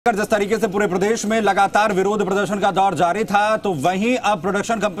जिस तरीके से पूरे प्रदेश में लगातार विरोध प्रदर्शन का दौर जारी था, तो वहीं अब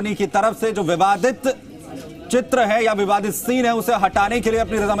प्रोडक्शन कंपनी की तरफ से जो विवादित चित्र है या विवादित सीन है उसे हटाने के लिए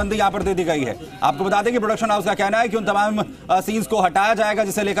अपनी रजामंदी यहां पर दे दी गई है। आपको बता दें कि प्रोडक्शन हाउस का कहना है कि उन तमाम सीन्स को हटाया जाएगा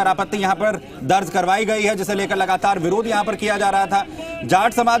जिसे लेकर आपत्ति यहां पर दर्ज करवाई गई है, जिसे लेकर लगातार विरोध यहां पर किया जा रहा था।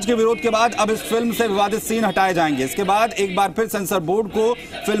 जाट समाज के विरोध के बाद अब इस फिल्म से विवादित सीन हटाए जाएंगे। इसके बाद एक बार फिर सेंसर बोर्ड को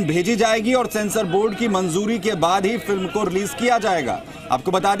फिल्म भेजी जाएगी और सेंसर बोर्ड की मंजूरी के बाद ही फिल्म को रिलीज किया जाएगा।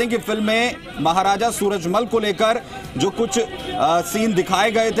 आपको बता दें कि फिल्म में महाराजा सूरजमल को लेकर जो कुछ सीन दिखाए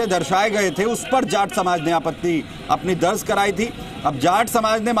गए थे, दर्शाए गए थे, उस पर जाट समाज ने आपत्ति अपनी दर्ज कराई थी। अब जाट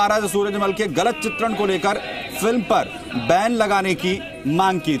समाज ने महाराजा सूरजमल के गलत चित्रण को लेकर फिल्म पर बैन लगाने की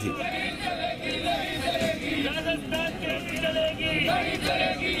मांग की थी।